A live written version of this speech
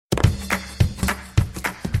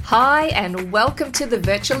Hi, and welcome to the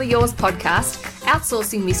Virtually Yours podcast,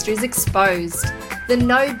 Outsourcing Mysteries Exposed, the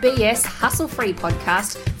no BS hustle-free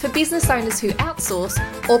podcast for business owners who outsource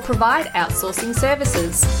or provide outsourcing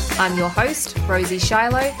services. I'm your host, Rosie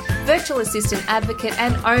Shiloh, virtual assistant advocate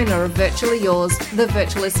and owner of Virtually Yours, the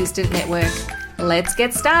virtual assistant network. Let's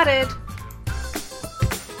get started.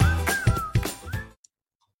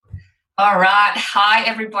 All right. Hi,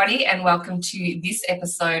 everybody, and welcome to this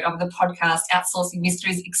episode of the podcast, Outsourcing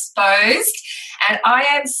Mysteries Exposed. And I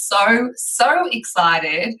am so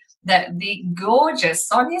excited that the gorgeous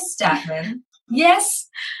Sonia Statman, yes,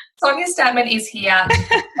 Sonia Statman is here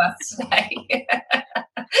with us today.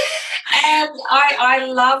 And I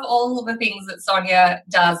love all the things that Sonia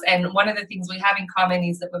does. And one of the things we have in common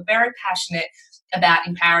is that we're very passionate about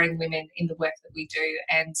empowering women in the work that we do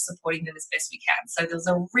and supporting them as best we can. So there's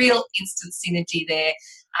a real instant synergy there.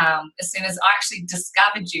 As soon as I actually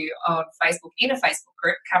discovered you on Facebook, in a Facebook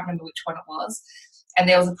group, can't remember which one it was, and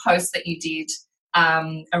there was a post that you did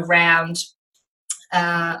around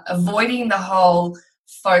avoiding the whole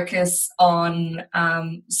focus on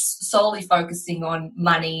solely focusing on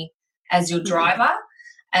money as your driver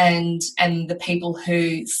and the people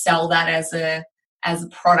who sell that as a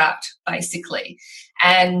product, basically.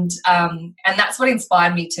 And that's what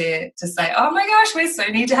inspired me to say, oh my gosh, we so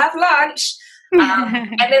need to have lunch.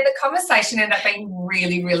 And then the conversation ended up being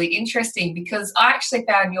really, really interesting because I actually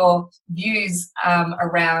found your views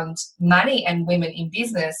around money and women in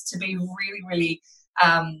business to be really, really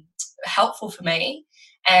helpful for me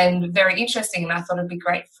and very interesting. And I thought it'd be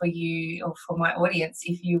great for you or for my audience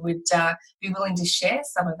if you would be willing to share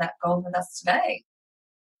some of that gold with us today.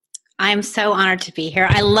 I'm so honored to be here.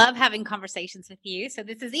 I love having conversations with you. So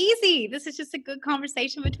this is easy. This is just a good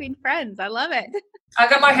conversation between friends. I love it. I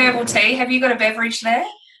got my herbal tea. Have you got a beverage there?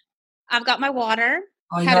 I've got my water.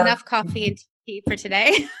 Had enough coffee and tea for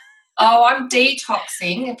today. Oh, I'm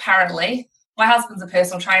detoxing, apparently. My husband's a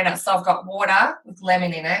personal trainer, so I've got water with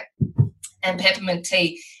lemon in it and peppermint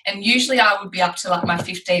tea. And usually I would be up to like my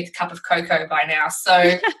 15th cup of cocoa by now.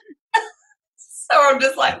 So... So I'm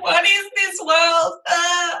just like, what is this world?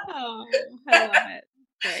 Oh, I love it.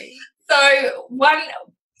 Great.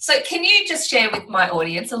 So can you just share with my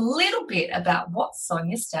audience a little bit about what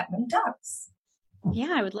Sonia Statman does?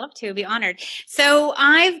 Yeah, I would love to. I'd be honored. So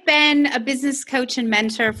I've been a business coach and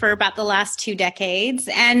mentor for about the last 2 decades,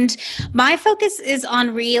 and my focus is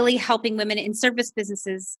on really helping women in service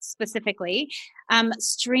businesses specifically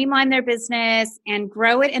streamline their business and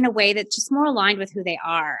grow it in a way that's just more aligned with who they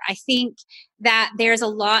are. I think that there's a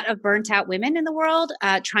lot of burnt out women in the world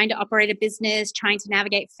trying to operate a business, trying to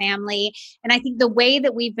navigate family. And I think the way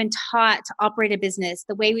that we've been taught to operate a business,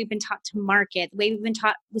 the way we've been taught to market, the way we've been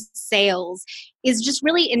taught with sales is just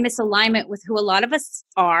really in misalignment with who a lot of us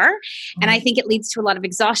are. Mm-hmm. And I think it leads to a lot of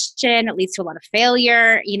exhaustion. It leads to a lot of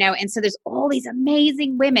failure, and so there's all these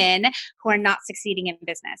amazing women who are not succeeding in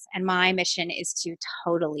business. And my mission is to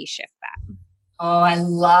totally shift that. Oh, I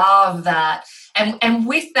love that. And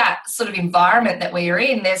with that sort of environment that we are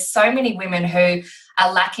in, there's so many women who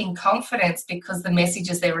are lacking confidence because the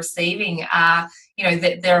messages they're receiving are,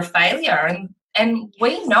 that they're a failure. And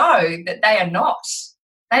we know that they are not.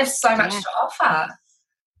 They have so much to offer.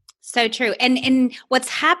 So true. And what's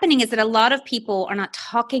happening is that a lot of people are not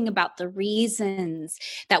talking about the reasons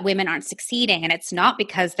that women aren't succeeding. And it's not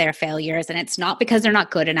because they're failures, and it's not because they're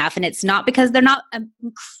not good enough, and it's not because they're not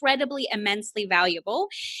incredibly, immensely valuable.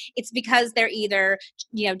 It's because they're either,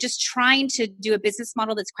 just trying to do a business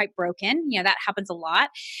model that's quite broken. That happens a lot.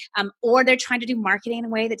 Or they're trying to do marketing in a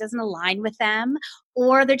way that doesn't align with them.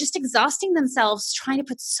 Or they're just exhausting themselves trying to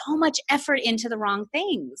put so much effort into the wrong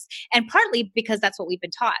things. And partly because that's what we've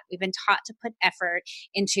been taught. We've been taught to put effort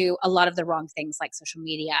into a lot of the wrong things like social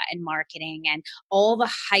media and marketing and all the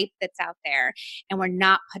hype that's out there. And we're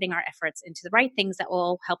not putting our efforts into the right things that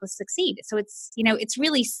will help us succeed. So it's, it's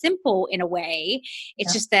really simple in a way.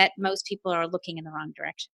 It's just that most people are looking in the wrong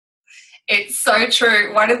direction. It's so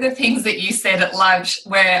true. One of the things that you said at lunch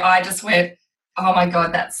where I just went, oh my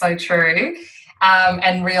God, that's so true.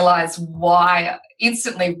 And realised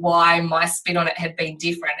instantly why my spin on it had been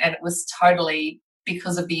different, and it was totally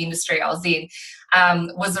because of the industry I was in,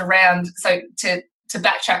 was around, so to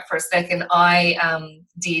backtrack for a second, I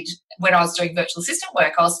did, when I was doing virtual assistant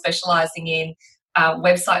work, I was specialising in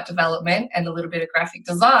website development and a little bit of graphic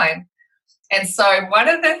design. And so one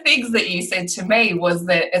of the things that you said to me was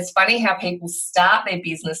that it's funny how people start their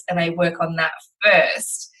business and they work on that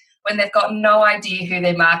first, when they've got no idea who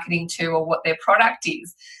they're marketing to or what their product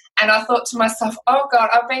is. And I thought to myself, oh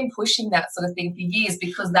God, I've been pushing that sort of thing for years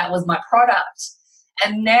because that was my product.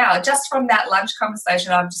 And now, just from that lunch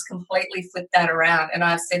conversation, I've just completely flipped that around. And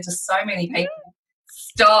I've said to so many people,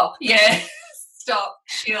 stop, stop,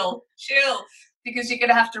 chill, because you're going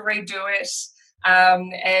to have to redo it.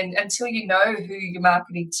 And until you know who you're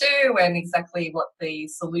marketing to and exactly what the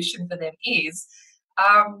solution for them is,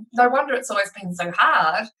 no wonder it's always been so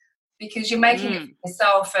hard, because you're making it for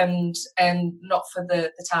yourself and not for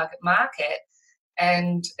the target market,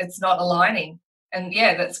 and it's not aligning. And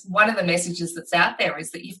that's one of the messages that's out there,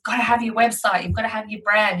 is that you've got to have your website, you've got to have your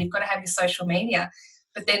brand, you've got to have your social media,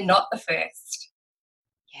 but they're not the first.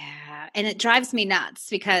 Yeah. And it drives me nuts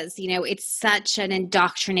because, it's such an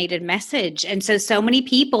indoctrinated message. And so many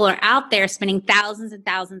people are out there spending thousands and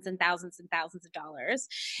thousands and thousands and thousands of dollars,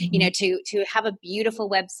 to have a beautiful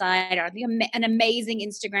website or an amazing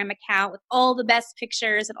Instagram account with all the best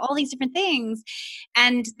pictures and all these different things.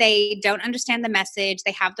 And they don't understand the message.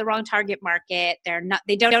 They have the wrong target market.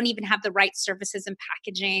 They don't even have the right services and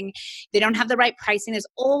packaging. They don't have the right pricing. There's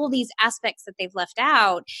all these aspects that they've left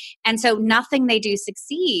out. And so nothing they do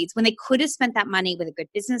succeeds, when they could have spent that money with a good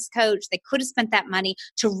business coach. They could have spent that money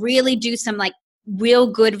to really do some real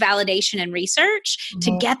good validation and research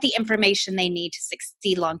to get the information they need to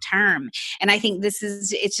succeed long term. And I think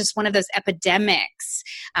it's just one of those epidemics.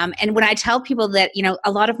 And when I tell people that,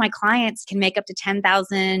 a lot of my clients can make up to $10,000,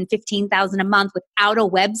 $15,000 a month without a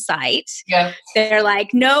website, they're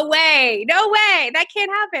like, no way, that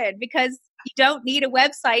can't happen, because you don't need a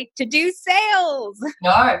website to do sales.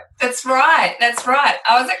 No, that's right.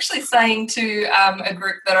 I was actually saying to a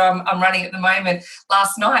group that I'm running at the moment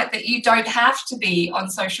last night that you don't have to be on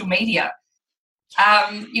social media.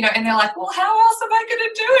 And they're like, well, how else am I going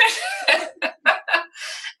to do it?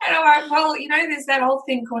 And I'm like, well, there's that whole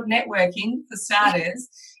thing called networking for starters,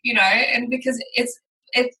 and because it's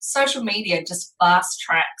social media just fast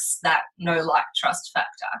tracks that know, like, trust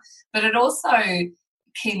factor, but it also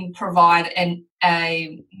can provide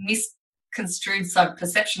a misconstrued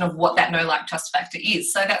perception of what that know, like, trust factor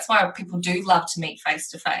is. So that's why people do love to meet face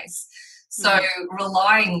to face. So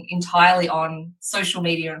relying entirely on social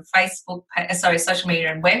media and social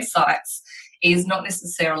media and websites is not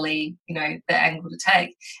necessarily, the angle to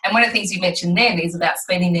take. And one of the things you mentioned then is about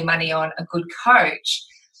spending their money on a good coach.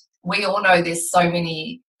 We all know there's so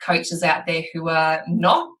many coaches out there who are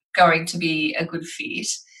not going to be a good fit.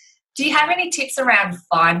 Do you have any tips around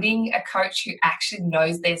finding a coach who actually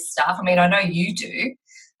knows their stuff? I mean, I know you do.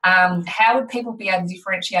 How would people be able to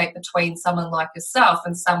differentiate between someone like yourself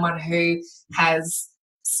and someone who has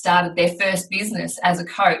started their first business as a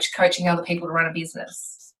coach, coaching other people to run a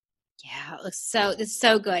business? Yeah, it's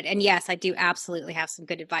so good. And yes, I do absolutely have some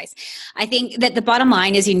good advice. I think that the bottom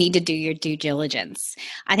line is you need to do your due diligence.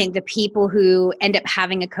 I think the people who end up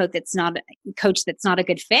having a coach that's not a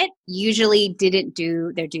good fit usually didn't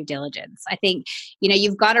do their due diligence. I think,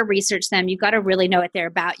 you've got to research them. You've got to really know what they're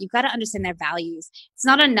about. You've got to understand their values. It's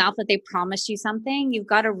not enough that they promise you something. You've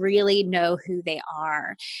got to really know who they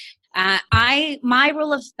are. My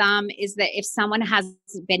rule of thumb is that if someone has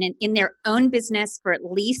been in their own business for at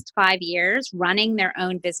least 5 years, running their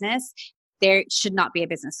own business, there should not be a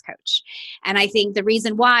business coach. And I think the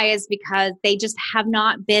reason why is because they just have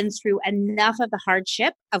not been through enough of the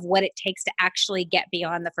hardship of what it takes to actually get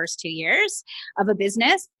beyond the first 2 years of a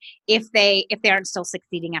business if they aren't still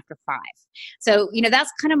succeeding after 5. So, that's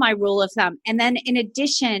kind of my rule of thumb. And then in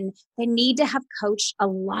addition, they need to have coached a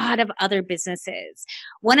lot of other businesses.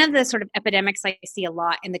 One of the sort of epidemics I see a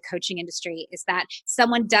lot in the coaching industry is that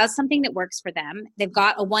someone does something that works for them. They've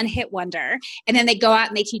got a one-hit wonder, and then they go out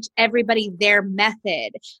and they teach everybody their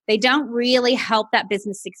method. They don't really help that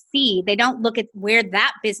business succeed. They don't look at where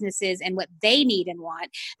that business is and what they need and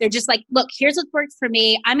want. They're just like, look, here's what works for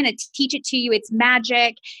me. I'm going to teach it to you. It's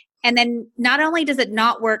magic. And then not only does it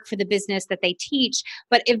not work for the business that they teach,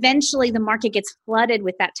 but eventually the market gets flooded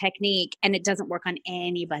with that technique and it doesn't work on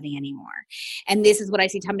anybody anymore. And this is what I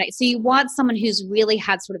see time and night. So you want someone who's really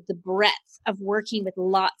had sort of the breadth of working with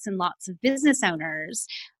lots and lots of business owners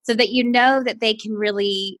so that you know that they can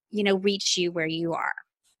really, reach you where you are.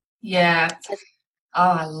 Yeah. Oh,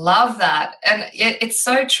 I love that. And it's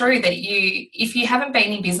so true that if you haven't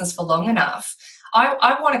been in business for long enough,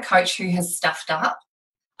 I want a coach who has stuffed up.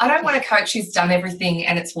 I don't want a coach who's done everything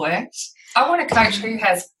and it's worked. I want a coach who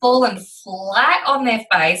has fallen flat on their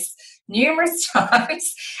face numerous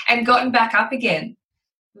times and gotten back up again.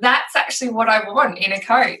 That's actually what I want in a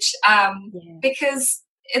coach, because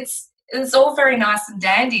it's all very nice and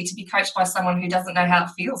dandy to be coached by someone who doesn't know how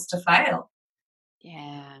it feels to fail.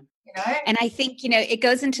 Yeah. you know? And I think, it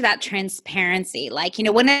goes into that transparency. Like,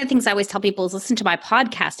 one of the things I always tell people is listen to my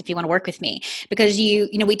podcast if you want to work with me, because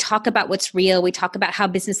we talk about what's real. We talk about how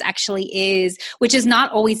business actually is, which is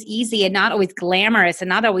not always easy and not always glamorous and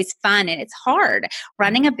not always fun. And it's hard.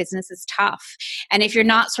 Running a business is tough. And if you're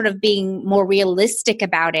not sort of being more realistic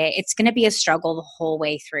about it, it's going to be a struggle the whole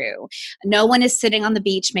way through. No one is sitting on the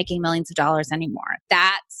beach making millions of dollars anymore.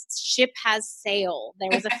 That ship has sailed. There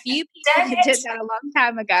was a few people who did that a long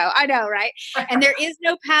time ago. I know, right? And there is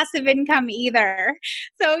no passive income either.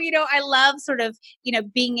 So, I love sort of,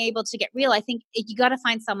 being able to get real. I think you got to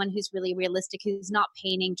find someone who's really realistic, who's not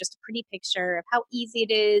painting just a pretty picture of how easy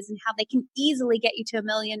it is and how they can easily get you to $1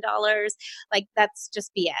 million. Like, that's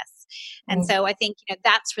just BS. And so I think,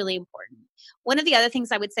 that's really important. One of the other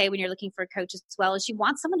things I would say when you're looking for a coach as well is you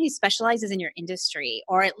want someone who specializes in your industry,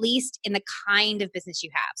 or at least in the kind of business you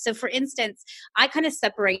have. So for instance, I kind of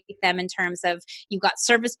separate them in terms of you've got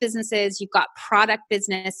service businesses, you've got product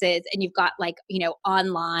businesses, and you've got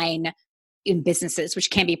online in businesses, which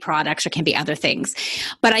can be products or can be other things.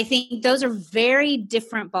 But I think those are very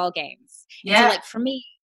different ball games. Yeah. So for me,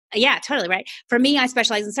 yeah, totally right. For me, I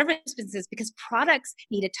specialize in service businesses because products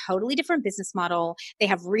need a totally different business model. They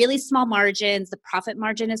have really small margins. The profit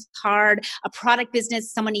margin is hard. A product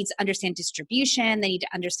business, someone needs to understand distribution. They need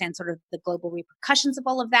to understand sort of the global repercussions of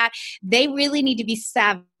all of that. They really need to be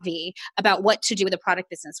savvy about what to do with a product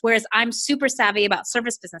business. Whereas I'm super savvy about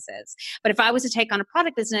service businesses. But if I was to take on a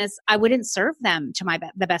product business, I wouldn't serve them to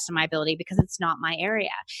the best of my ability because it's not my area.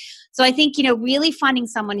 So I think, really finding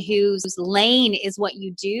someone whose lane is what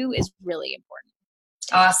you do is really important.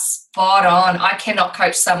 Spot on. I cannot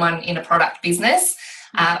coach someone in a product business.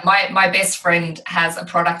 My best friend has a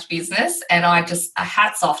product business, and I just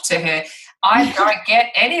hats off to her. I don't get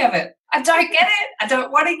any of it. I don't get it. I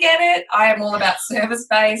don't want to get it. I am all about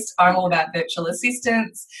service-based. I'm all about virtual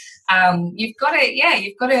assistants. You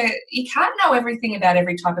can't know everything about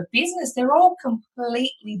every type of business. They're all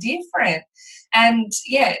completely different. And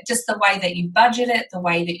just the way that you budget it, the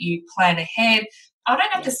way that you plan ahead. I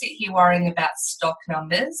don't have to sit here worrying about stock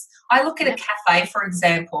numbers. I look at a cafe, for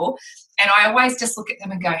example, and I always just look at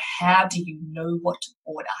them and go, how do you know what to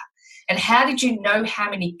order? And how did you know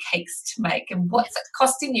how many cakes to make? And what's it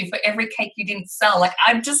costing you for every cake you didn't sell? It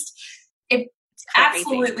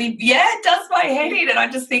absolutely, it does my head in. And I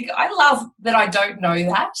just think, I love that I don't know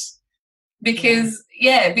that because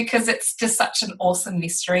it's just such an awesome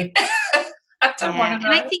mystery. I don't want to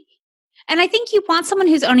know. And I think you want someone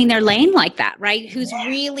who's owning their lane like that, right? Who's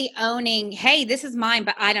really owning, hey, this is mine,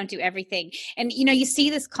 but I don't do everything. And, you see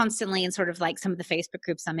this constantly in sort of like some of the Facebook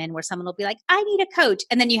groups I'm in where someone will be like, I need a coach.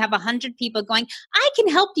 And then you have 100 people going, I can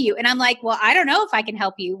help you. And I'm like, well, I don't know if I can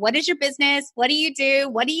help you. What is your business? What do you do?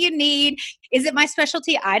 What do you need? Is it my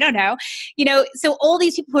specialty? I don't know. So all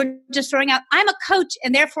these people who are just throwing out, I'm a coach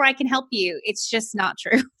and therefore I can help you. It's just not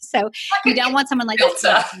true. So you don't want someone like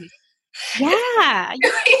that. Yeah.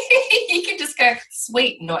 You can just go,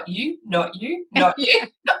 sweet, not you, not you, not you,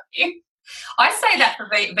 not you. I say that for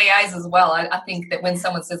VAs as well. I think that when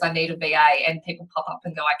someone says I need a VA and people pop up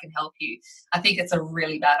and go, I can help you, I think it's a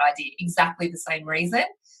really bad idea. Exactly the same reason,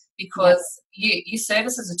 because your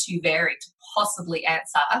services are too varied to possibly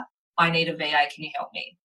answer, I need a VA, can you help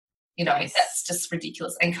me? That's just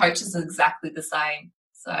ridiculous. And coaches are exactly the same.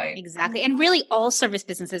 So exactly. And really all service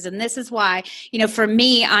businesses. And this is why, for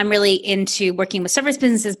me, I'm really into working with service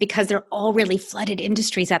businesses because they're all really flooded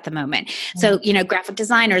industries at the moment. So, graphic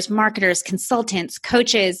designers, marketers, consultants,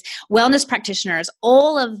 coaches, wellness practitioners,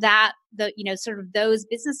 all of that, sort of those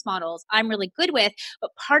business models I'm really good with,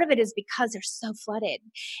 but part of it is because they're so flooded.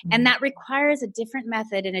 And that requires a different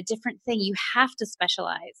method and a different thing. You have to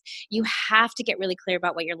specialize. You have to get really clear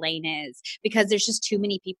about what your lane is because there's just too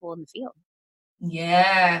many people in the field.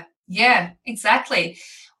 Yeah, exactly.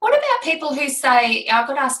 What about people who say, I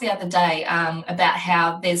got asked the other day about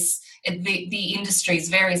how there's the industries,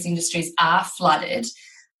 various industries are flooded.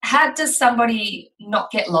 How does somebody not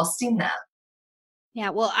get lost in that? Yeah,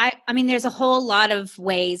 well, I mean, there's a whole lot of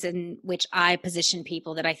ways in which I position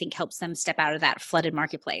people that I think helps them step out of that flooded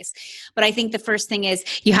marketplace. But I think the first thing is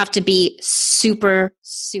you have to be super,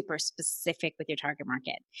 super specific with your target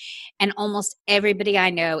market. And almost everybody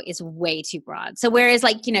I know is way too broad. So whereas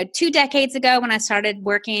 2 decades ago when I started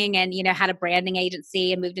working and, had a branding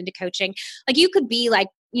agency and moved into coaching, you could be like,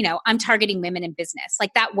 I'm targeting women in business.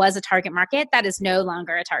 That was a target market. That is no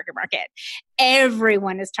longer a target market.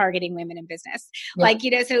 Everyone is targeting women in business.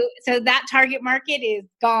 Yeah. So that target market is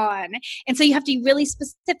gone. And so you have to be really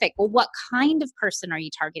specific. Well, what kind of person are you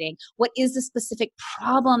targeting? What is the specific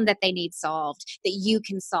problem that they need solved that you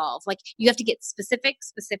can solve? You have to get specific.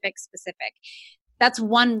 that's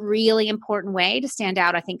one really important way to stand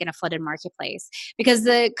out, I think, in a flooded marketplace, because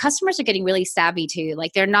the customers are getting really savvy too.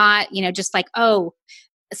 Like they're not, just like, oh,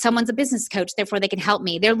 someone's a business coach, therefore they can help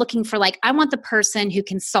me. They're looking for like, I want the person who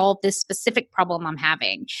can solve this specific problem I'm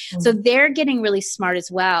having. Mm-hmm. So they're getting really smart as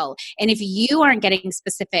well. And if you aren't getting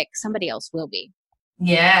specific, somebody else will be.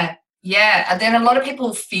 Yeah. Yeah. And then a lot of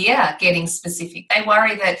people fear getting specific. They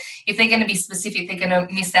worry that if they're going to be specific, they're going to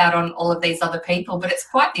miss out on all of these other people. But it's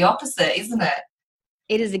quite the opposite, isn't it?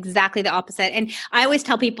 It is exactly the opposite. And I always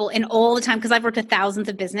tell people, and all the time, because I've worked with thousands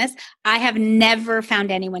of business, I have never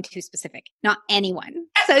found anyone too specific, not anyone.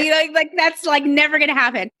 So, like that's like never going to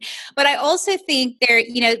happen. But I also think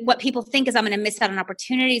what people think is I'm going to miss out on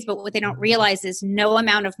opportunities, but what they don't realize is no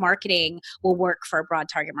amount of marketing will work for a broad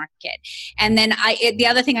target market. And then the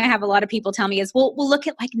other thing I have a lot of people tell me is, well, we'll look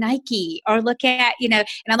at like Nike or look at, and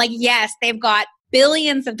I'm like, yes, they've got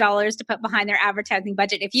billions of dollars to put behind their advertising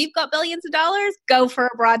budget. If you've got billions of dollars, go for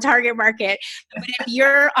a broad target market. But if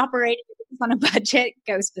you're operating on a budget,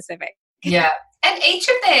 go specific. Yeah. And each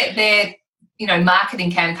of their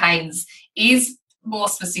marketing campaigns is more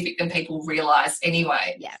specific than people realize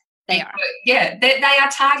anyway. Yeah, they are. Yeah, they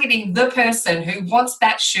are targeting the person who wants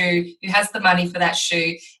that shoe, who has the money for that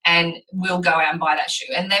shoe, and will go out and buy that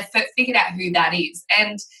shoe. And they've figured out who that is.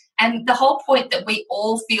 And the whole point that we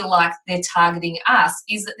all feel like they're targeting us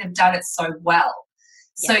is that they've done it so well.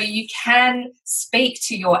 Yeah. So you can speak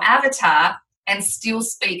to your avatar and still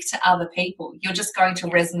speak to other people. You're just going to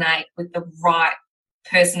resonate with the right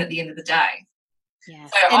person at the end of the day. Yeah.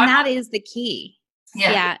 So that is the key.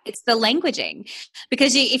 Yeah, it's the languaging.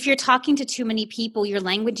 Because if you're talking to too many people, your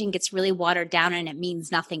languaging gets really watered down and it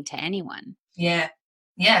means nothing to anyone. Yeah.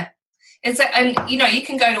 Yeah. And you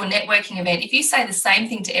can go to a networking event. If you say the same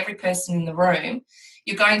thing to every person in the room,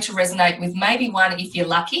 you're going to resonate with maybe one if you're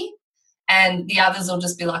lucky, and the others will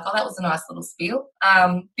just be like, oh, that was a nice little spiel.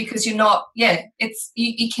 Because you're not,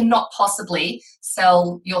 you cannot possibly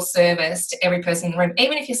sell your service to every person in the room,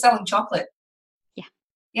 even if you're selling chocolate. Yeah.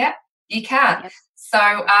 Yeah, you can't. Yep. So,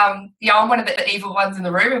 I'm one of the evil ones in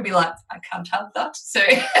the room and be like, I can't have that. So,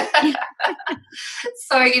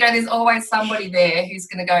 there's always somebody there who's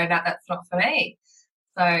going to go, no, that's not for me.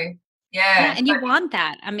 So, yeah. And you want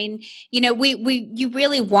that. I mean, you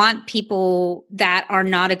really want people that are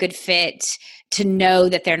not a good fit to know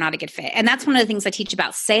that they're not a good fit. And that's one of the things I teach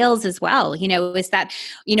about sales as well, is that,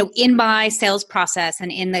 in my sales process and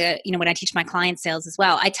in the, when I teach my clients sales as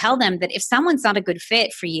well, I tell them that if someone's not a good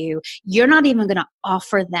fit for you, you're not even going to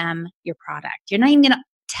offer them your product. You're not even going to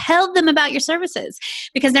tell them about your services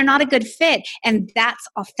because they're not a good fit. And that's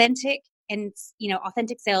authentic. And,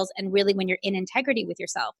 authentic sales, and really when you're in integrity with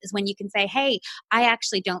yourself is when you can say, hey, I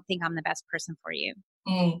actually don't think I'm the best person for you.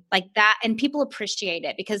 Like that. And people appreciate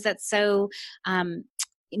it because that's so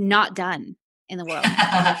not done in the world.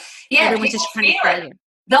 Yeah. Everyone's just trying to tell you.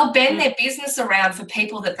 They'll bend their business around for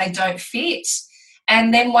people that they don't fit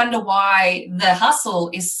and then wonder why the hustle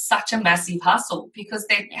is such a massive hustle because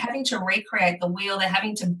they're having to recreate the wheel. They're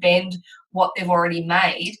having to bend what they've already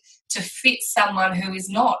made to fit someone who is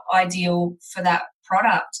not ideal for that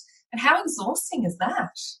product. And how exhausting is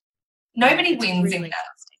that? Nobody wins in that.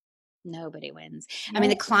 Nobody wins. I mean,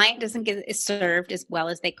 the client doesn't get served as well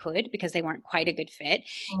as they could because they weren't quite a good fit.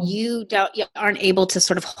 You aren't able to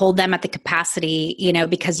sort of hold them at the capacity,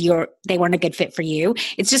 because they weren't a good fit for you.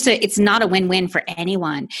 It's not a win-win for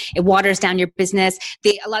anyone. It waters down your business.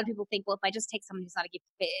 A lot of people think, well, if I just take someone who's not a good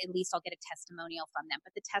fit, at least I'll get a testimonial from them.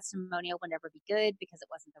 But the testimonial will never be good because it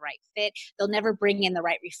wasn't the right fit. They'll never bring in the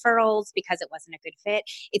right referrals because it wasn't a good fit.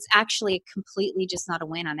 It's actually completely just not a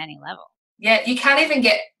win on any level. Yeah, you can't even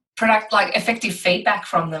get effective feedback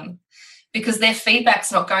from them because their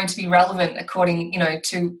feedback's not going to be relevant according,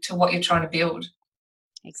 to what you're trying to build.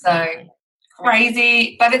 Exactly. So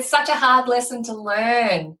crazy, but it's such a hard lesson to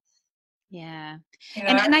learn. Yeah.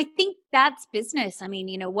 And I think that's business. I mean,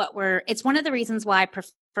 it's one of the reasons why I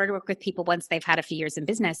prefer to work with people once they've had a few years in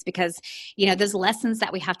business because, there's lessons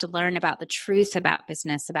that we have to learn about the truth about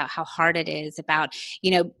business, about how hard it is, about,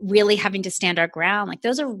 really having to stand our ground. Like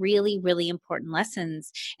those are really, really important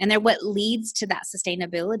lessons. And they're what leads to that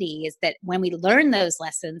sustainability is that when we learn those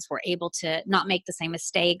lessons, we're able to not make the same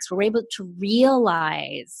mistakes. We're able to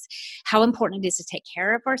realize how important it is to take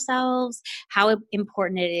care of ourselves, how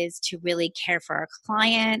important it is to really care for our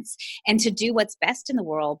clients and to do what's best in the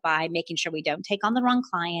world by making sure we don't take on the wrong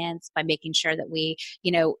clients, by making sure that we,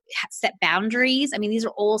 set boundaries. I mean, these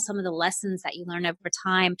are all some of the lessons that you learn over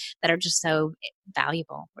time that are just so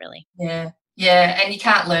valuable, really. Yeah. Yeah. And you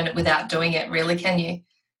can't learn it without doing it, really, can you?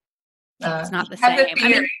 It's not the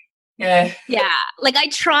same. Yeah. Yeah. Like I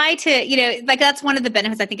try to, like that's one of the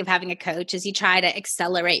benefits I think of having a coach is you try to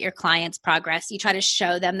accelerate your clients' progress. You try to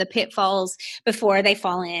show them the pitfalls before they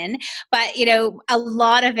fall in. But, a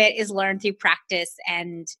lot of it is learned through practice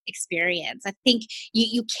and experience. I think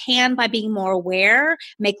you can, by being more aware,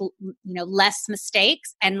 make, less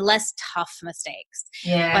mistakes and less tough mistakes.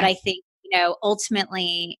 Yeah. But I think,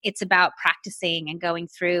 ultimately it's about practicing and going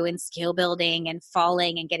through and skill building and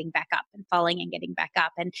falling and getting back up and falling and getting back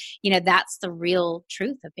up. And, that's the real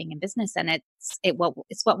truth of being in business. And it's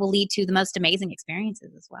what will lead to the most amazing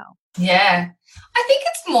experiences as well. Yeah. I think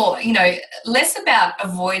it's more, less about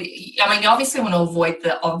avoiding. I mean, you obviously want to avoid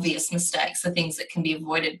the obvious mistakes, the things that can be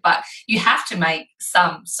avoided, but you have to make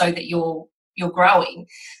some so that you're growing.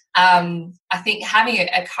 I think having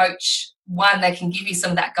a coach, one, they can give you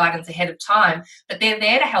some of that guidance ahead of time, but they're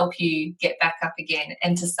there to help you get back up again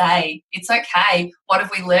and to say, it's okay. What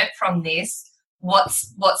have we learnt from this?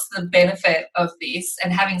 What's the benefit of this?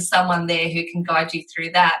 And having someone there who can guide you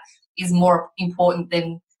through that is more important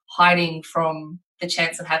than hiding from the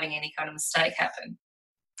chance of having any kind of mistake happen.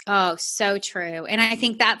 Oh, so true. And I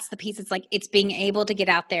think that's the piece. It's like, it's being able to get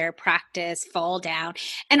out there, practice, fall down,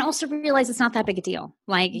 and also realize it's not that big a deal.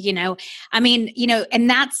 Like, and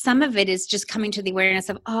that's some of it is just coming to the awareness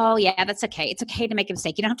of, oh yeah, that's okay. It's okay to make a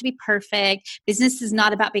mistake. You don't have to be perfect. Business is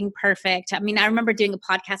not about being perfect. I mean, I remember doing a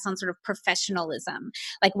podcast on sort of professionalism.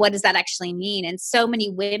 Like, what does that actually mean? And so many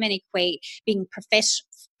women equate being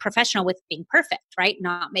professional with being perfect, right?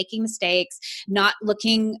 Not making mistakes, not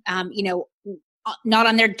looking, not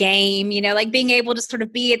on their game, like being able to sort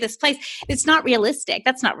of be at this place. It's not realistic.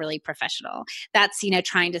 That's not really professional. That's,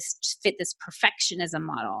 trying to fit this perfectionism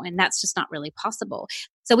model. And that's just not really possible.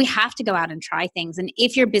 So we have to go out and try things. And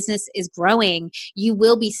if your business is growing, you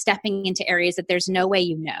will be stepping into areas that there's no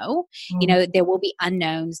way there will be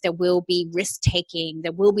unknowns, there will be risk taking,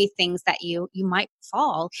 there will be things that you might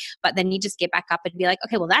fall, but then you just get back up and be like,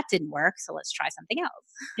 okay, well that didn't work. So let's try something else.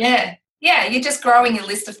 Yeah. Yeah, you're just growing your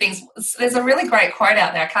list of things. There's a really great quote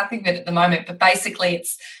out there. I can't think of it at the moment, but basically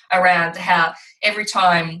it's around how every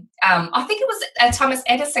time, I think it was a Thomas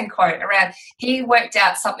Edison quote around, he worked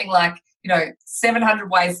out something like,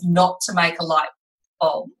 700 ways not to make a light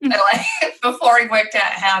bulb before he worked out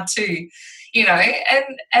how to,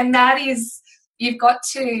 and that is, you've got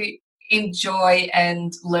to enjoy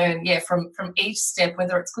and learn, from each step,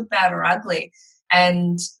 whether it's good, bad or ugly.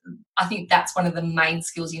 And I think that's one of the main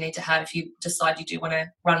skills you need to have if you decide you do want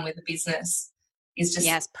to run with a business is just...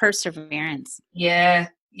 Yes, perseverance. Yeah.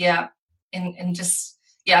 And just,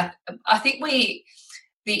 I think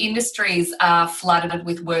the industries are flooded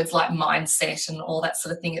with words like mindset and all that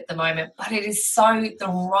sort of thing at the moment, but it is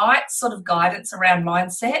the right sort of guidance around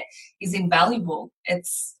mindset is invaluable.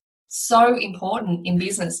 It's so important in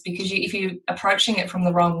business because if you're approaching it from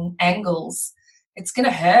the wrong angles, it's going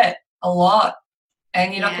to hurt a lot.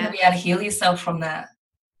 And you're not going to be able to heal yourself from that.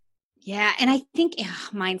 Yeah. And I think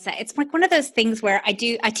mindset, it's like one of those things where I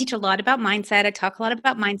teach a lot about mindset. I talk a lot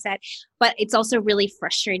about mindset, but it's also a really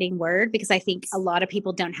frustrating word because I think a lot of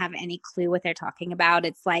people don't have any clue what they're talking about.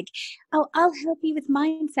 It's like, oh, I'll help you with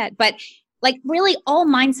mindset. But like really all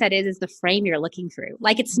mindset is the frame you're looking through.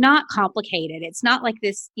 Like it's not complicated. It's not like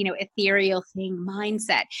this, ethereal thing,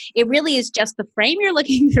 mindset. It really is just the frame you're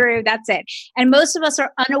looking through. That's it. And most of us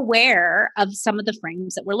are unaware of some of the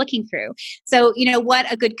frames that we're looking through. So,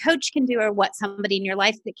 what a good coach can do or what somebody in your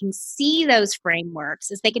life that can see those frameworks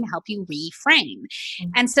is they can help you reframe. Mm-hmm.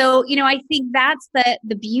 And so, I think that's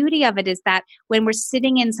the beauty of it is that when we're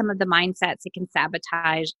sitting in some of the mindsets, it can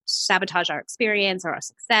sabotage our experience or our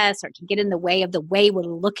success, or it can get in the way of the way we're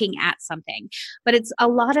looking at something. But it's a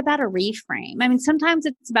lot about a reframe. I mean, sometimes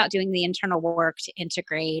it's about doing the internal work to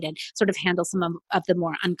integrate and sort of handle some of the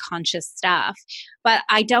more unconscious stuff. But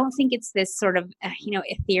I don't think it's this sort of,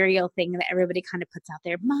 ethereal thing that everybody kind of puts out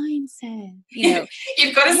there. Mindset,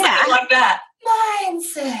 You've got to say it like that.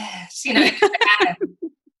 Mindset,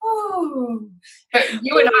 Ooh.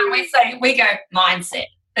 You and I, we go mindset.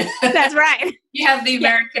 That's right. You have the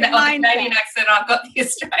American or the Canadian accent. I've got the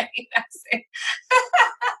Australian accent.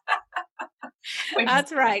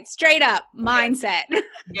 That's right. Straight up mindset.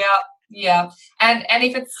 Yeah. And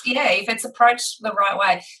if it's approached the right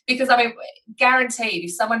way, because I mean, guaranteed,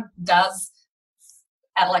 if someone does,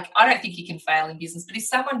 I don't think you can fail in business, but if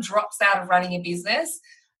someone drops out of running a business,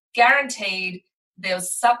 guaranteed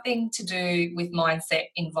there's something to do with mindset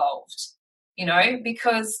involved.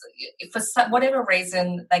 Because for whatever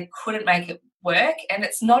reason, they couldn't make it work. And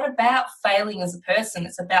it's not about failing as a person.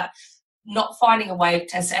 It's about not finding a way,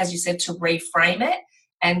 as you said, to reframe it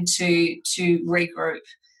and to regroup.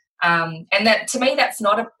 And that, to me, it's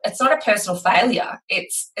not a personal failure.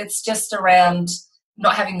 It's just around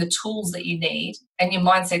not having the tools that you need, and your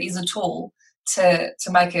mindset is a tool to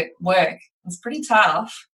make it work. It's pretty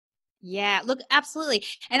tough. Yeah, look, absolutely.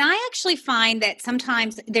 And I actually find that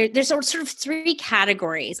sometimes there's sort of three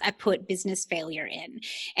categories I put business failure in.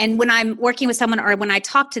 And when I'm working with someone or when I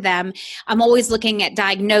talk to them, I'm always looking at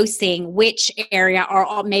diagnosing which area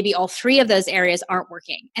or maybe all three of those areas aren't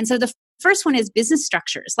working. And so the first one is business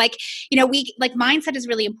structures. Like, mindset is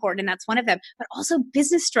really important, and that's one of them, but also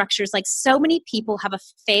business structures. Like, so many people have a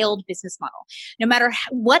failed business model. No matter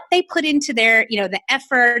what they put into their, the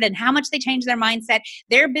effort and how much they change their mindset,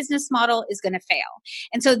 their business model is going to fail.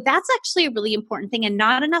 And so that's actually a really important thing. And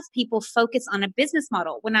not enough people focus on a business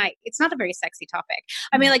model it's not a very sexy topic.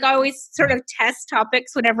 I mean, I always sort of test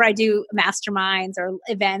topics whenever I do masterminds or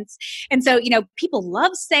events. And so, people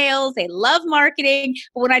love sales, they love marketing,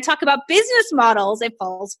 but when I talk about business models, it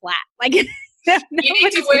falls flat. You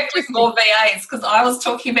need to work with more VAs, because I was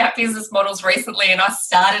talking about business models recently and I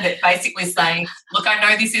started it basically saying, look, I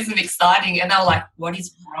know this isn't exciting. And they were like, what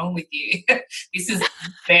is wrong with you? This is the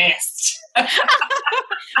best. Okay,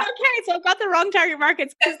 so I've got the wrong target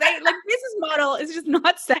markets, because business model is just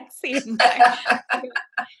not sexy. And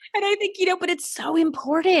I think, but it's so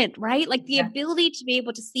important, right? The ability to be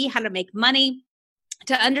able to see how to make money,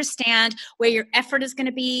 to understand where your effort is going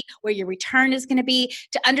to be, where your return is going to be,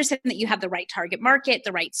 to understand that you have the right target market,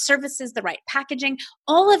 the right services, the right packaging.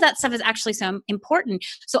 All of that stuff is actually so important.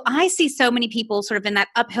 So I see so many people sort of in that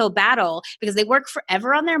uphill battle because they work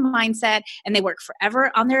forever on their mindset and they work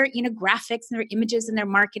forever on their, graphics and their images and their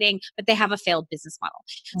marketing, but they have a failed business model.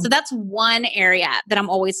 Mm-hmm. So that's one area that I'm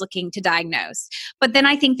always looking to diagnose. But then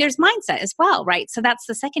I think there's mindset as well, right? So that's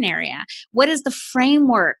the second area. What is the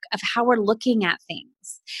framework of how we're looking at things?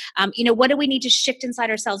 What do we need to shift inside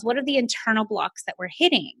ourselves? What are the internal blocks that we're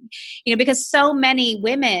hitting? Because so many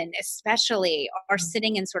women especially are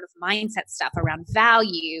sitting in sort of mindset stuff around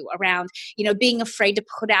value, around, being afraid to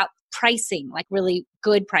put out pricing, like really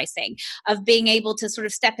good pricing, of being able to sort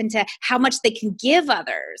of step into how much they can give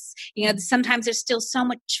others. Sometimes there's still so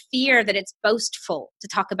much fear that it's boastful to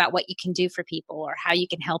talk about what you can do for people or how you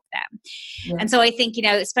can help them. Yeah. And so I think,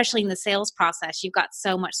 especially in the sales process, you've got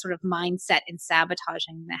so much sort of mindset and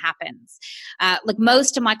sabotaging that happens.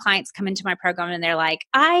 Most of my clients come into my program and they're like,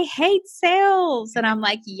 I hate sales. And I'm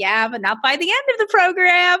like, yeah, but not by the end of the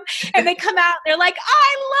program. And they come out, they're like,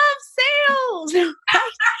 I love sales.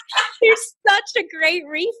 There's such a great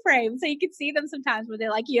reframe. So you can see them sometimes where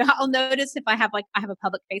they're like, I'll notice if I have a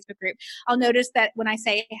public Facebook group, I'll notice that when I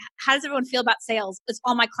say, how does everyone feel about sales? It's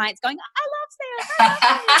all my clients going, I love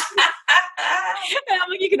sales. And I'm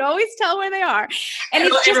like, you can always tell where they are. And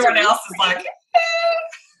it's just everyone else is like,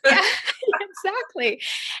 yeah, exactly.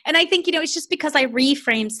 And I think, it's just because I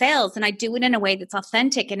reframe sales and I do it in a way that's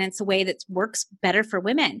authentic and it's a way that works better for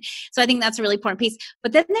women. So I think that's a really important piece.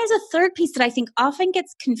 But then there's a third piece that I think often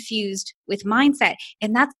gets confused with mindset,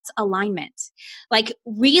 and that's alignment.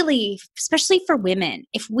 Really, especially for women,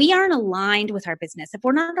 if we aren't aligned with our business, if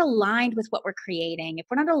we're not aligned with what we're creating, if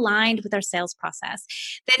we're not aligned with our sales process,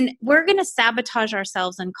 then we're going to sabotage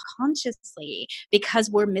ourselves unconsciously because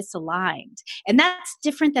we're misaligned. And that's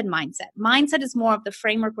different than mindset. Mindset is more of the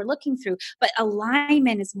framework we're looking through, but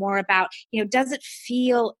alignment is more about, does it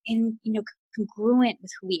feel congruent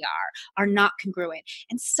with who we are or not congruent?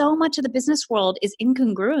 And so much of the business world is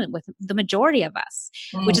incongruent with the majority of us,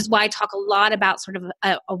 which is why I talk a lot about sort of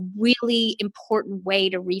a really important way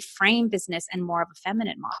to reframe business and more of a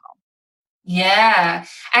feminine model. Yeah.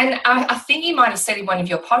 And I think you might have said in one of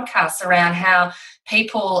your podcasts around how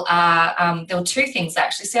people are, there were two things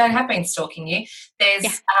actually. See, I have been stalking you.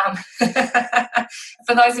 There's,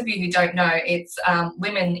 for those of you who don't know, it's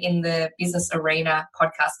Women in the Business Arena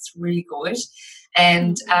podcast. It's really good.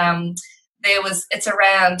 And it's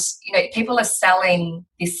around, people are selling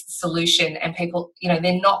this solution and people,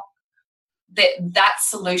 they're not, that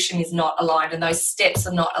solution is not aligned and those steps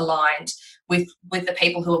are not aligned with the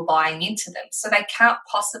people who are buying into them. So they can't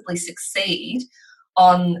possibly succeed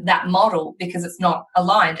on that model because it's not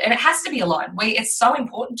aligned. And it has to be aligned. It's so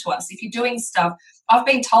important to us. If you're doing stuff, I've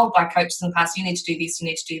been told by coaches in the past, you need to do this, you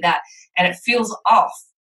need to do that. And it feels off.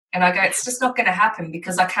 And I go, it's just not going to happen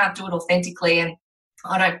because I can't do it authentically and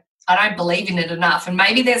I don't believe in it enough. And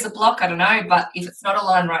maybe there's a block, I don't know, but if it's not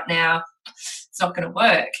aligned right now, it's not going to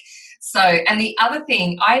work. So, and the other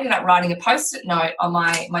thing, I ended up writing a Post-it note on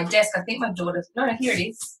my desk. I think my daughter, here it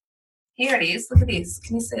is. Here it is. Look at this.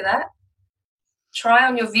 Can you see that? Try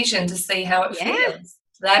on your vision to see how it feels.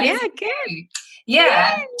 That is good.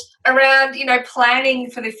 Yeah. around, planning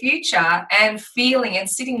for the future and feeling and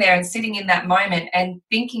sitting there and sitting in that moment and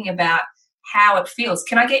thinking about how it feels.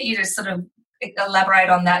 Can I get you to sort of elaborate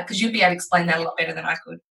on that? Because you'd be able to explain that a lot better than I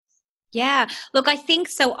could. Yeah. Look, I think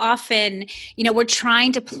so often, we're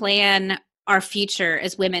trying to plan our future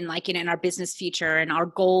as women, like, in our business future and our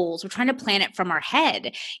goals. We're trying to plan it from our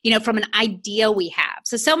head, from an idea we have.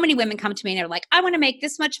 So many women come to me and they're like, I want to make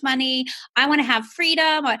this much money. I want to have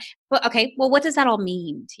freedom. Well, okay. Well, what does that all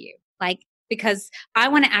mean to you? Like, because I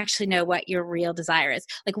want to actually know what your real desire is.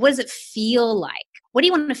 Like, what does it feel like? What do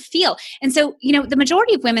you want to feel? And so, the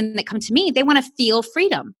majority of women that come to me, they want to feel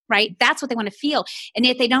freedom, right? That's what they want to feel. And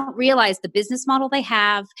yet they don't realize the business model they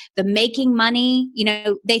have, the making money,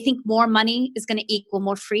 they think more money is going to equal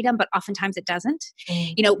more freedom, but oftentimes it doesn't.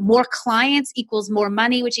 More clients equals more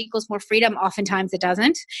money, which equals more freedom. Oftentimes it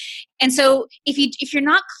doesn't. And so if you're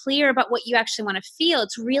not clear about what you actually want to feel,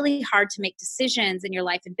 it's really hard to make decisions in your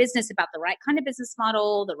life and business about the right kind of business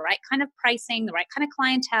model, the right kind of pricing, the right kind of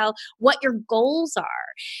clientele, what your goals are.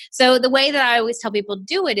 So the way that I always tell people to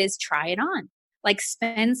do it is try it on. Like,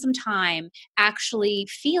 spend some time actually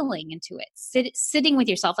feeling into it, sitting with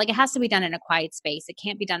yourself. Like, it has to be done in a quiet space. It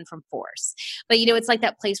can't be done from force. But, it's like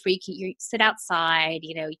that place where you sit outside,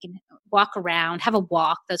 you can walk around, have a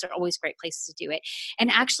walk. Those are always great places to do it.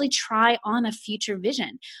 And actually try on a future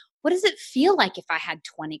vision. What does it feel like if I had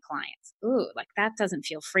 20 clients? Ooh, like, that doesn't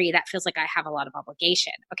feel free. That feels like I have a lot of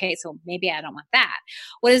obligation. Okay, so maybe I don't want that.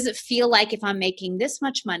 What does it feel like if I'm making this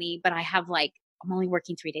much money, but I have I'm only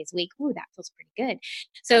working 3 days a week? Ooh, that feels pretty good.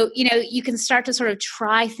 So, you can start to sort of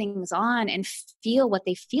try things on and feel what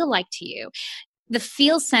they feel like to you. The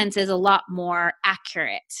feel sense is a lot more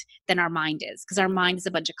accurate than our mind is, because our mind is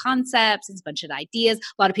a bunch of concepts, it's a bunch of ideas.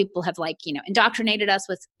 A lot of people have indoctrinated us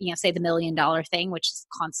with, say the $1 million thing, which is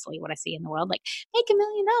constantly what I see in the world, like, make $1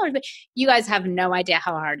 million. But you guys have no idea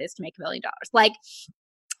how hard it is to make $1 million. Like,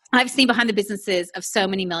 I've seen behind the businesses of so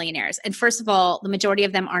many millionaires. And first of all, the majority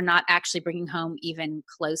of them are not actually bringing home even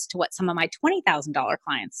close to what some of my $20,000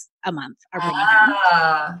 clients a month are bringing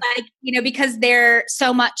home. Because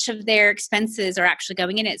so much of their expenses are actually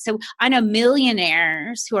going in it. So I know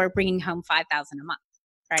millionaires who are bringing home $5,000 a month,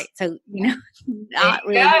 right? So, not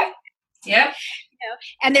really. Yeah.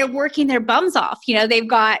 And they're working their bums off. They've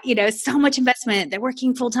got, so much investment. They're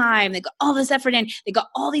working full time. They've got all this effort in. They've got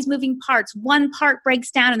all these moving parts. One part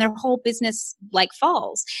breaks down and their whole business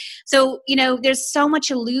falls. So, there's so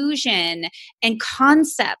much illusion and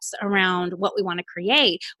concepts around what we want to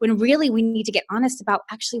create, when really we need to get honest about,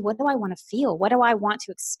 actually, what do I want to feel? What do I want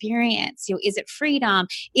to experience? Is it freedom?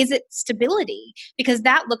 Is it stability? Because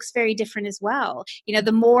that looks very different as well.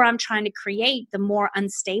 The more I'm trying to create, the more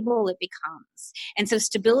unstable it becomes. And so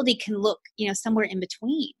stability can look, somewhere in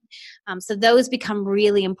between. So those become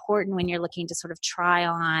really important when you're looking to sort of try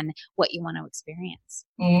on what you want to experience.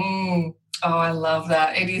 Oh, I love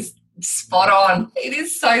that. It is spot on. It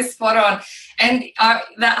is so spot on. And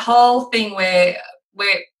that whole thing where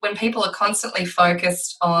when people are constantly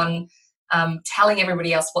focused on telling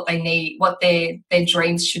everybody else what they need, what their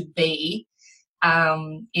dreams should be,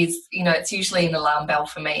 is, it's usually an alarm bell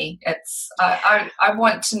for me. It's I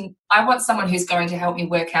want someone who's going to help me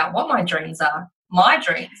work out what my dreams are. My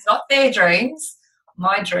dreams, not their dreams,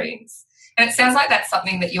 my dreams. And it sounds like that's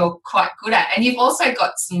something that you're quite good at. And you've also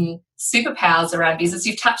got some superpowers around business.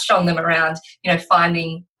 You've touched on them around,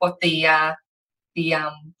 finding what the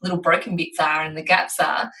little broken bits are and the gaps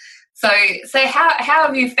are. So how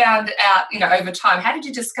have you found out, over time, how did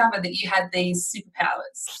you discover that you had these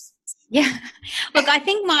superpowers? Yeah. Look, I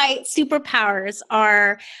think my superpowers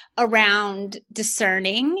are around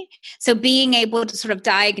discerning. So being able to sort of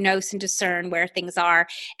diagnose and discern where things are,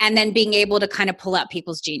 and then being able to kind of pull out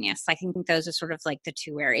people's genius. I think those are sort of like the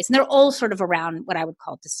two areas. And they're all sort of around what I would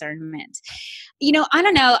call discernment. I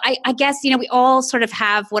don't know. I guess, we all sort of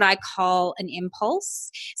have what I call an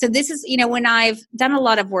impulse. So this is, when I've done a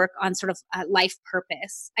lot of work on sort of life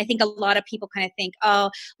purpose, I think a lot of people kind of think,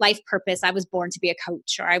 oh, life purpose, I was born to be a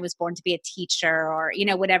coach, or I was born to be a teacher, or,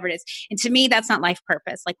 whatever it is. And to me, that's not life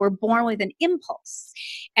purpose. Like, we're born with an impulse,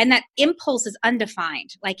 and that impulse is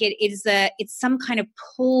undefined. Like, it's some kind of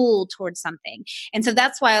pull towards something. And so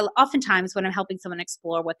that's why oftentimes when I'm helping someone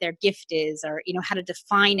explore what their gift is, or, how to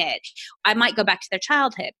define it, I might go back to their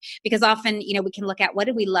childhood, because often, we can look at, what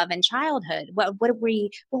did we love in childhood? What were we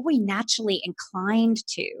naturally inclined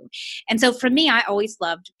to? And so for me, I always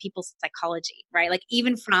loved people's psychology, right? Like,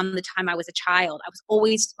 even from the time I was a child, I was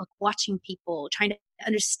always watching people, trying to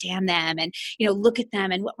understand them, and look at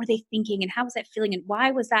them, and what were they thinking, and how was that feeling, and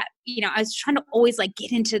why was that, I was trying to always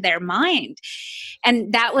get into their mind.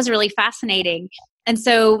 And that was really fascinating. And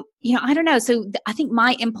so, I don't know. So I think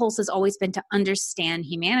my impulse has always been to understand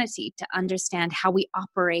humanity, to understand how we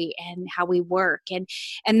operate and how we work. And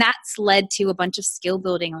that's led to a bunch of skill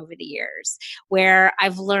building over the years where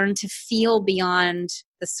I've learned to feel beyond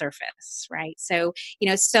the surface, right? So,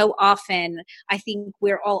 so often I think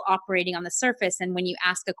we're all operating on the surface. And when you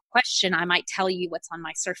ask a question, I might tell you what's on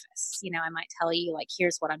my surface. I might tell you like,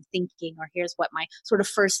 here's what I'm thinking, or here's what my sort of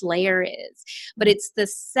first layer is. But it's the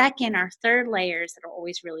second or third layers that are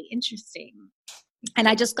always really interesting. And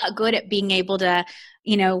I just got good at being able to,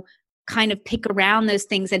 kind of pick around those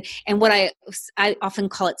things. And what I often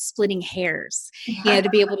call it splitting hairs, to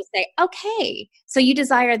be able to say, okay, so you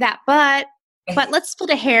desire that, but let's split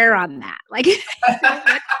a hair on that. Like,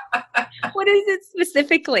 what is it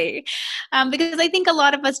specifically? Because I think a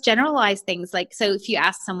lot of us generalize things. Like, so if you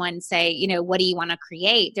ask someone, say, what do you want to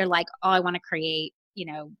create? They're like, oh, I want to create,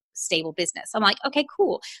 stable business. I'm like, okay,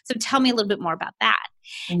 cool. So tell me a little bit more about that.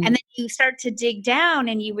 Mm-hmm. And then you start to dig down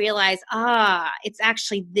and you realize, it's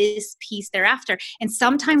actually this piece they're after. And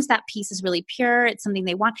sometimes that piece is really pure. It's something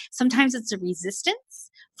they want. Sometimes it's a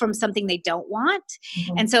resistance from something they don't want.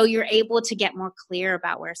 Mm-hmm. And so you're able to get more clear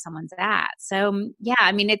about where someone's at. So yeah,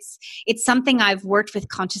 I mean, it's something I've worked with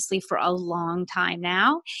consciously for a long time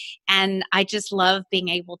now. And I just love being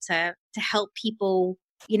able to help people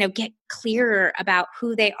get clearer about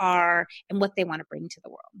who they are and what they want to bring to the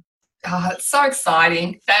world. Oh, it's so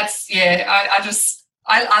exciting. That's, I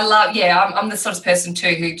love, I'm the sort of person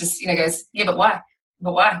too who just, goes, yeah, but why?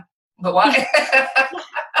 But why? But why?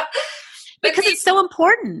 Because it's so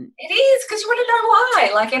important. It is, because you want to know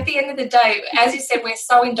why. Like at the end of the day, as you said, we're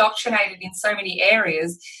so indoctrinated in so many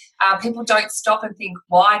areas. People don't stop and think,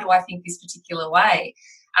 why do I think this particular way?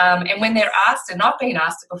 And when they're asked, and I've been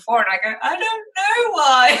asked it before, and I go, I don't know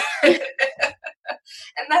why. And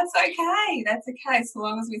that's okay. That's okay, so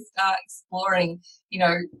long as we start exploring,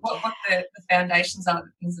 what the foundations are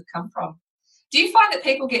that things have come from. Do you find that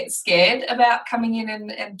people get scared about coming in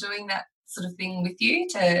and doing that sort of thing with you,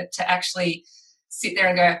 to actually sit there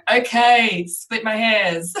and go, okay, split my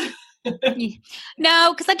hairs?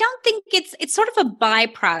 No, because I don't think it's sort of a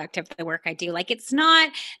byproduct of the work I do. Like it's not,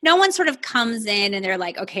 no one sort of comes in and they're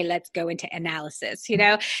like, okay, let's go into analysis,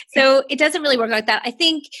 So it doesn't really work like that. I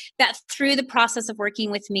think that through the process of working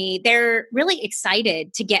with me, they're really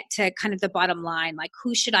excited to get to kind of the bottom line, like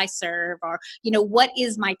who should I serve, or, what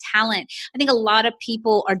is my talent? I think a lot of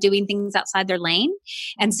people are doing things outside their lane.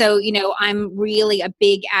 And so, I'm really a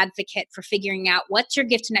big advocate for figuring out what's your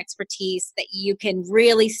gift and expertise that you can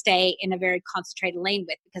really stay in a very concentrated lane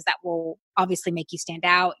with, because that will obviously make you stand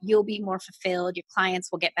out. You'll be more fulfilled. Your clients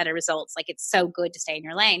will get better results. Like it's so good to stay in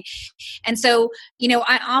your lane. And so,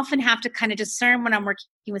 I often have to kind of discern when I'm working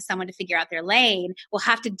with someone to figure out their lane. We'll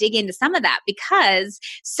have to dig into some of that, because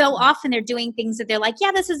so often they're doing things that they're like,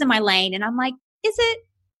 yeah, this isn't my lane. And I'm like, is it?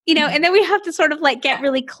 And then we have to sort of like get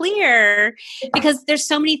really clear, because there's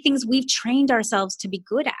so many things we've trained ourselves to be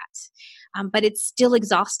good at. But it's still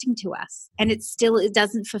exhausting to us, and it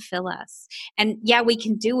doesn't fulfill us. And yeah, we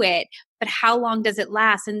can do it, but how long does it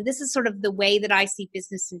last? And this is sort of the way that I see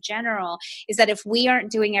business in general, is that if we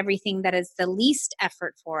aren't doing everything that is the least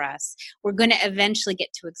effort for us, we're going to eventually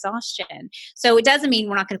get to exhaustion. So it doesn't mean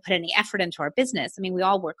we're not going to put any effort into our business. I mean, we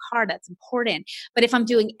all work hard. That's important. But if I'm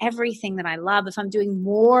doing everything that I love, if I'm doing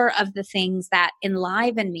more of the things that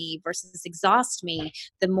enliven me versus exhaust me,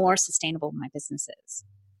 the more sustainable my business is.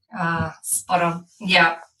 Spot on.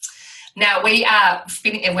 Yeah. Now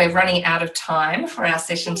we're running out of time for our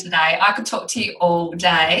session today. I could talk to you all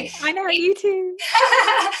day. I know, you too.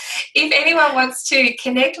 If anyone wants to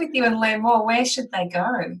connect with you and learn more, where should they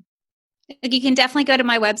go? You can definitely go to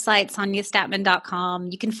my website, SoniaStatman.com.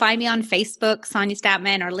 You can find me on Facebook, Sonia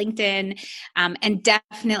Statman, or LinkedIn. And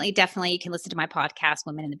definitely you can listen to my podcast,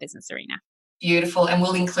 Women in the Business Arena. Beautiful. And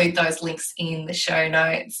we'll include those links in the show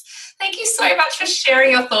notes. Thank you so much for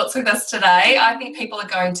sharing your thoughts with us today. I think people are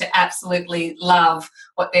going to absolutely love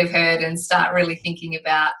what they've heard and start really thinking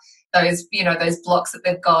about those, those blocks that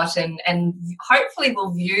they've got, and hopefully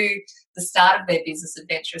will view the start of their business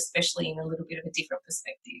adventure, especially in a little bit of a different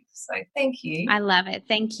perspective. So thank you. I love it.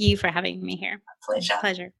 Thank you for having me here.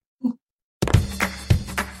 Pleasure.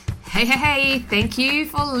 Hey, thank you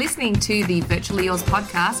for listening to the Virtually Yours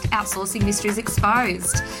podcast, Outsourcing Mysteries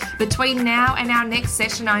Exposed. Between now and our next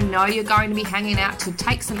session, I know you're going to be hanging out to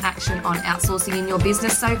take some action on outsourcing in your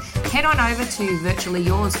business, so head on over to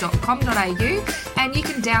virtuallyyours.com.au and you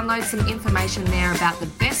can download some information there about the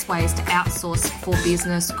best ways to outsource for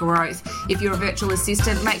business growth. If you're a virtual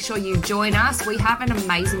assistant, make sure you join us. We have an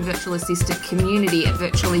amazing virtual assistant community at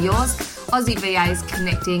Virtually Yours, Aussie VAs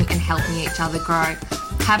connecting and helping each other grow.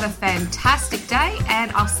 Have a fantastic day, and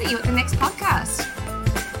I'll see you at the next podcast.